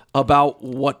chatter about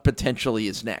what potentially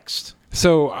is next.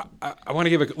 So I want to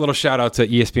give a little shout out to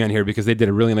ESPN here because they did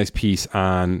a really nice piece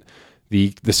on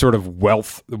the sort of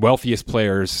the wealthiest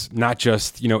players, not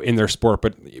just in their sport,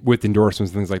 but with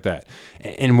endorsements and things like that.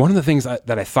 And one of the things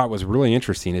that I thought was really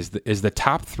interesting is the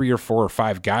top 3 or 4 or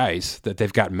 5 guys that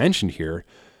they've got mentioned here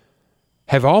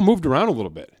have all moved around a little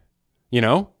bit.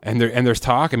 And there's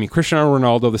talk. I mean, Cristiano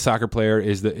Ronaldo, the soccer player,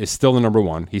 is still the number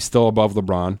 1. He's still above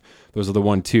LeBron. Those are the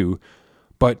 1, 2.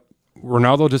 But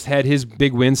Ronaldo just had his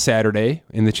big win Saturday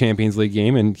in the Champions League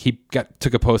game, and he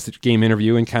took a post-game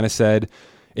interview and kind of said,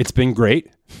 "It's been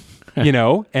great,"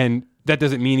 and that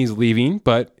doesn't mean he's leaving,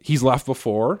 but he's left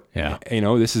before. Yeah,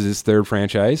 this is his 3rd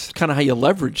franchise. It's kind of how you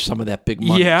leverage some of that big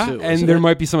money. Yeah, too, and there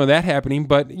might be some of that happening,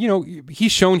 but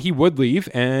he's shown he would leave,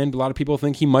 and a lot of people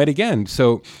think he might again.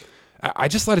 So I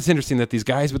just thought it's interesting that these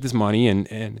guys with this money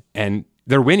and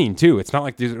they're winning too. It's not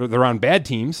like they're on bad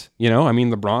teams. I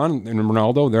mean, LeBron and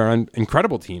Ronaldo, they're on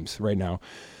incredible teams right now.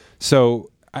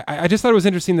 So I just thought it was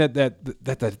interesting that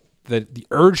the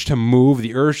urge to move,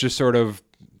 the urge to sort of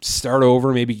start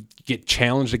over, maybe get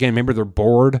challenged again. Maybe they're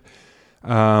bored.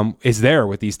 Is there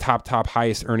with these top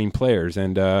highest earning players,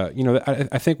 and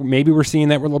I think maybe we're seeing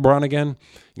that with LeBron again.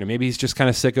 Maybe he's just kind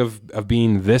of sick of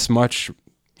being this much,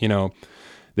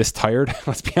 this tired.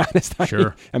 Let's be honest.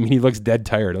 Sure. I mean, he looks dead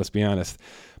tired. Let's be honest.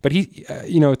 But he,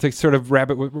 to sort of wrap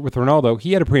it with Ronaldo,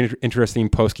 he had a pretty interesting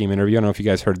post-game interview. I don't know if you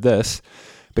guys heard this,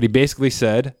 but he basically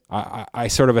said, I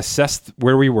sort of assessed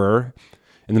where we were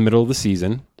in the middle of the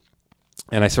season,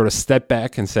 and I sort of stepped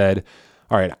back and said,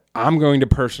 all right, I'm going to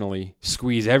personally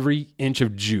squeeze every inch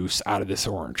of juice out of this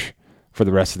orange for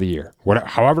the rest of the year.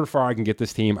 However far I can get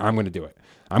this team, I'm going to do it.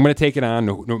 I'm going to take it on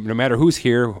no matter who's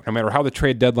here, no matter how the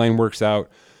trade deadline works out.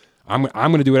 I'm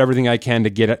going to do everything I can to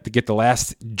get the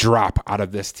last drop out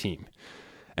of this team.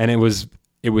 And it was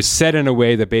said in a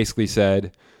way that basically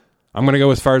said, I'm going to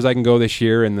go as far as I can go this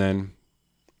year, and then,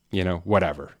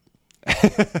 whatever.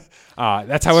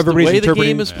 That's how everybody's the way interpreting. The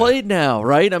game is played now,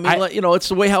 right? I mean, it's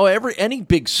the way how any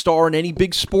big star in any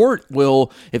big sport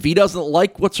will, if he doesn't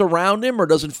like what's around him or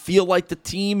doesn't feel like the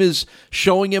team is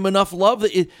showing him enough love,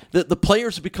 the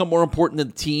players have become more important than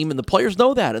the team, and the players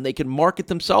know that, and they can market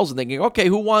themselves and thinking, okay,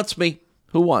 who wants me?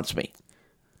 Who wants me?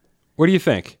 What do you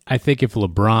think? I think if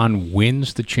LeBron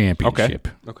wins the championship,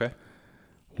 okay,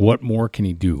 what more can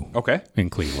he do? Okay,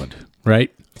 in Cleveland,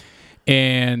 right?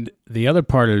 And the other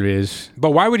part of it is,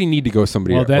 but why would he need to go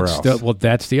somebody else?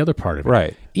 That's the other part of it,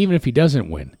 right? Even if he doesn't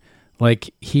win,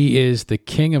 like he is the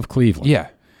king of Cleveland, yeah.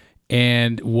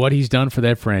 And what he's done for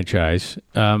that franchise,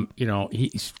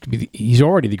 he's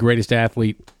already the greatest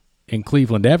athlete in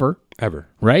Cleveland ever,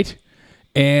 right?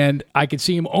 And I could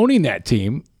see him owning that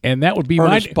team, and that would be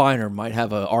Ernest Biner might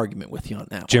have an argument with you on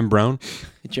that. Jim Brown.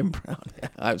 Jim Brown.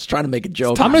 I was trying to make a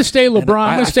joke. I'm going to stay LeBron.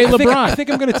 I'm going to stay LeBron. I think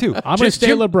I'm going to too. I'm going to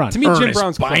stay LeBron. To me, Ernest Jim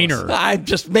Brown's Biner. close. I'm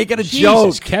just making a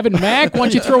joke. Kevin Mack, why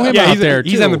don't you throw him out there?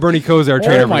 He's on the Bernie Kosar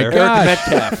train over there. God.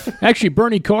 Metcalf. Actually,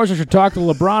 Bernie Kosar should talk to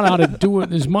LeBron how to do it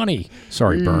with his money.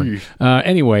 Sorry, Bern.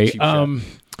 Anyway,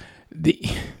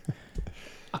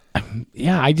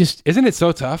 Isn't it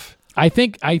so tough? I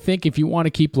think if you want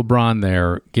to keep LeBron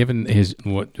there, given his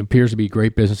what appears to be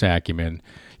great business acumen,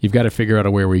 you've got to figure out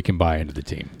a way where you can buy into the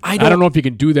team. I don't know if you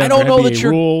can do that. I don't know NBA that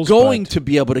you're rules, going to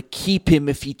be able to keep him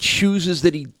if he chooses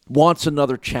that he wants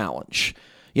another challenge.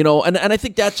 And I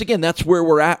think that's where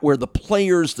we're at, where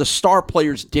the star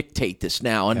players dictate this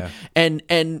now. And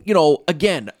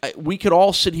again, we could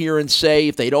all sit here and say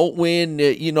if they don't win,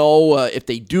 if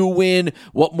they do win,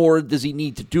 what more does he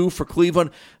need to do for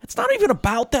Cleveland? It's not even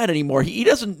about that anymore. He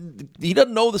doesn't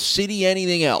know the city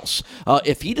anything else.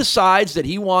 If he decides that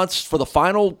he wants for the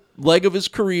final leg of his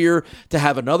career to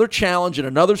have another challenge in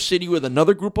another city with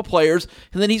another group of players,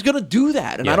 and then he's going to do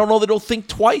that. And I don't know that he'll think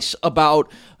twice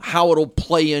about how it'll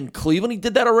play in Cleveland. He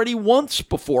did that already once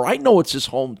before. I know it's his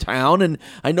hometown, and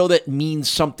I know that means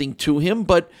something to him,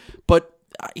 but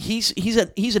he's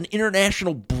an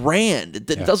international brand.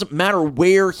 It doesn't matter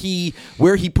where he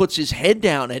puts his head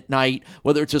down at night,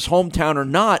 whether it's his hometown or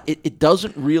not. It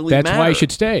doesn't really matter. That's why he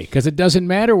should stay, because it doesn't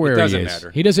matter where he is.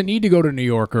 He doesn't need to go to New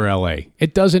York or L.A.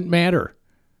 It doesn't matter.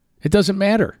 It doesn't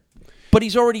matter. But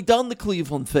he's already done the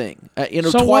Cleveland thing,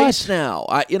 so twice what?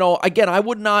 now. Again, I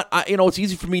would not. It's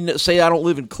easy for me to say I don't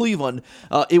live in Cleveland.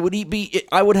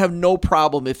 I would have no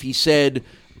problem if he said,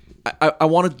 I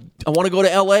want to go to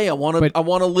L.A. I want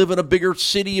to live in a bigger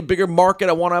city, a bigger market.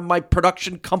 I want to have my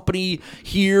production company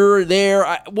here, there,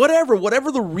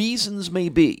 whatever the reasons may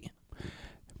be.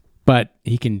 But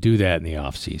he can do that in the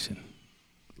off season,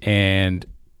 and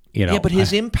but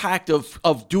his impact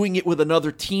of doing it with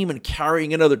another team and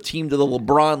carrying another team to the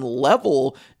LeBron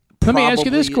level. Let me ask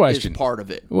you this question: is part of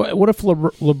it. What if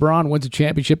LeBron wins a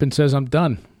championship and says, "I'm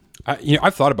done"?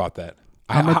 I've thought about that.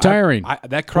 I'm retiring.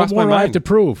 That crossed my mind. What more do I have to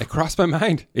prove? It crossed my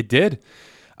mind. It did.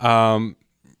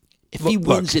 If he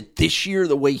wins it this year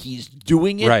the way he's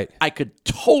doing it, right. I could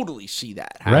totally see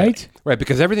that happening. Right,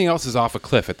 because everything else is off a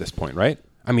cliff at this point, right?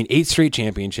 I mean, 8 straight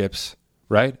championships,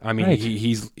 right? I mean,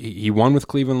 he won with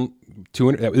Cleveland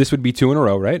 2. This would be 2 in a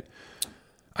row, right?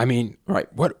 I mean, right.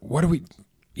 What do we?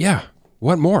 Yeah.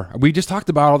 What more? We just talked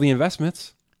about all the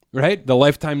investments. Right? The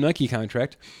lifetime Nike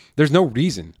contract. There's no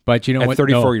reason. But you know at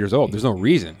 34 years old, there's no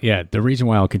reason. Yeah, the reason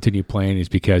why I'll continue playing is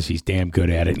because he's damn good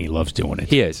at it and he loves doing it.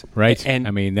 He is. Right? And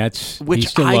I mean, he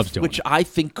still loves doing it. Which I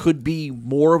think could be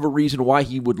more of a reason why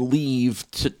he would leave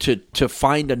to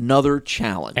find another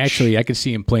challenge. Actually, I could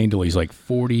see him playing till he's like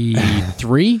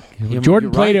 43.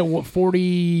 Jordan played at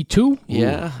 42?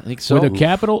 Yeah, I think so.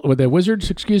 With the Wizards,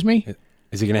 excuse me.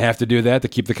 Is he going to have to do that to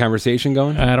keep the conversation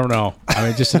going? I don't know. I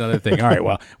mean, just another thing. All right,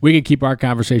 well, we can keep our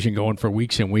conversation going for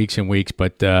weeks and weeks and weeks,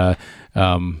 but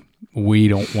we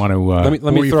don't want to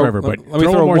let me throw forever. But let me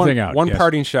throw one more thing out. One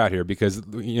parting shot here, because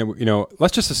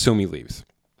let's just assume he leaves.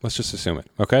 Let's just assume it,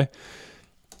 okay?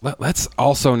 Let's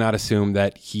also not assume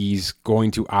that he's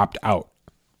going to opt out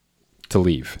to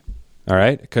leave. All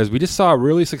right, because we just saw a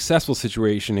really successful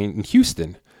situation in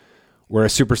Houston where a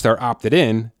superstar opted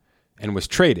in and was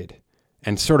traded.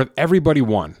 And sort of everybody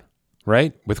won,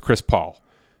 right, with Chris Paul.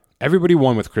 Everybody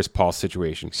won with Chris Paul's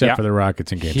situation. Except for the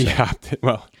Rockets in Game 7. Yeah,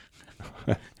 well,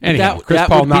 anyhow, Chris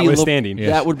Paul notwithstanding.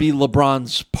 That would be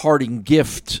LeBron's parting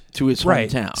gift to his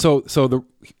right. hometown. So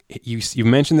you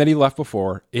mentioned that he left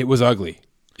before. It was ugly.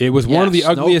 It was one of the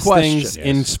ugliest things question.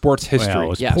 in sports history.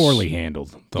 Well, it was poorly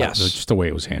handled. Just the way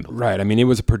it was handled. Right. I mean, it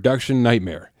was a production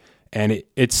nightmare, and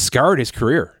it scarred his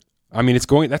career. I mean, that's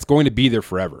going to be there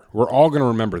forever. We're all going to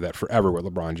remember that forever with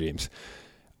LeBron James.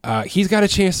 He's got a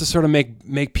chance to sort of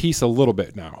make peace a little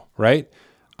bit now, right?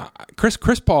 Chris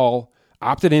Paul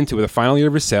opted into the final year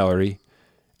of his salary,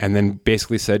 and then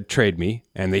basically said, "Trade me,"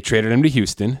 and they traded him to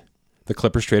Houston. The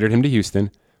Clippers traded him to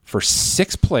Houston for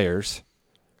 6 players,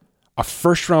 a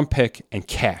first-round pick, and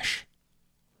cash.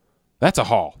 That's a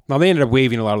haul. Now, they ended up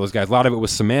waiving a lot of those guys. A lot of it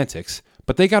was semantics,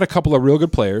 but they got a couple of real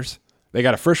good players. They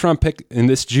got a first-round pick in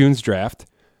this June's draft,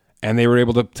 and they were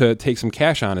able to take some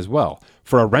cash on as well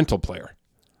for a rental player.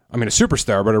 I mean, a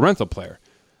superstar, but a rental player.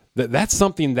 That's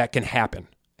something that can happen,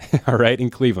 all right, in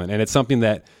Cleveland. And it's something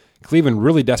that Cleveland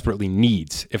really desperately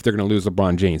needs if they're going to lose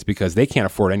LeBron James, because they can't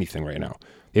afford anything right now.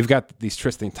 They've got these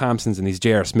Tristan Thompsons and these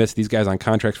J.R. Smiths, these guys on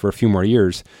contracts for a few more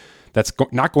years. That's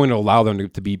not going to allow them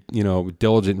to be,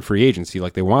 diligent in free agency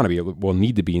like they want to be. It will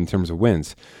need to be in terms of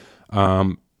wins.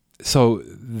 So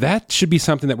that should be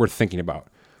something that we're thinking about.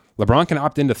 LeBron can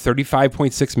opt into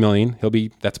 $35.6 million.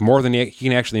 That's more than he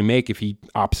can actually make if he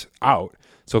opts out.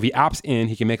 So if he opts in,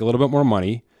 he can make a little bit more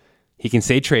money. He can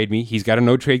say trade me. He's got a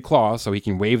no trade clause, so he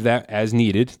can waive that as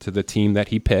needed to the team that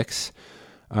he picks.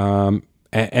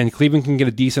 And Cleveland can get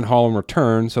a decent haul in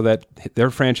return so that their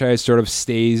franchise sort of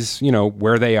stays,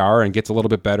 where they are and gets a little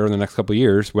bit better in the next couple of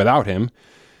years without him.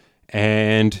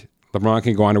 And LeBron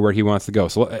can go on to where he wants to go.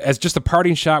 So as just a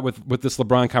parting shot with this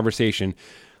LeBron conversation,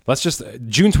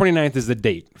 June 29th is the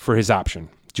date for his option.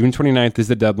 June 29th is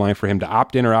the deadline for him to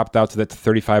opt in or opt out to that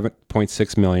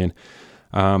 $35.6 million.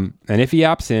 And if he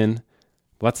opts in,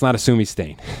 let's not assume he's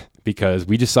staying, because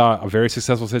we just saw a very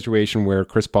successful situation where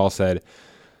Chris Paul said,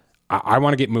 I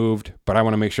want to get moved, but I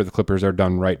want to make sure the Clippers are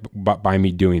done right by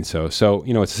me doing so. So,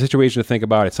 it's a situation to think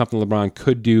about. It's something LeBron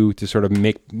could do to sort of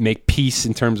make peace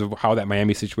in terms of how that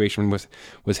Miami situation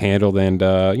was handled, and,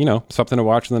 something to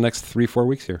watch in the next 3-4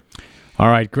 weeks here. All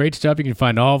right, great stuff. You can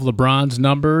find all of LeBron's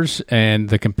numbers and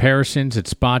the comparisons at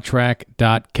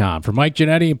SpotTrack.com. For Mike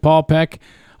Giannetti and Paul Peck,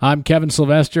 I'm Kevin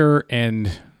Sylvester,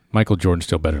 and Michael Jordan's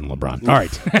still better than LeBron. All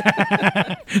right.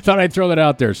 Thought I'd throw that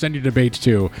out there. Send your debates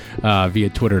too via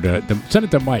Twitter. Send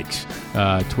it to Mike's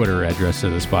Twitter address to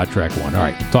the Spot Track one. All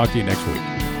right. Talk to you next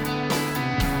week.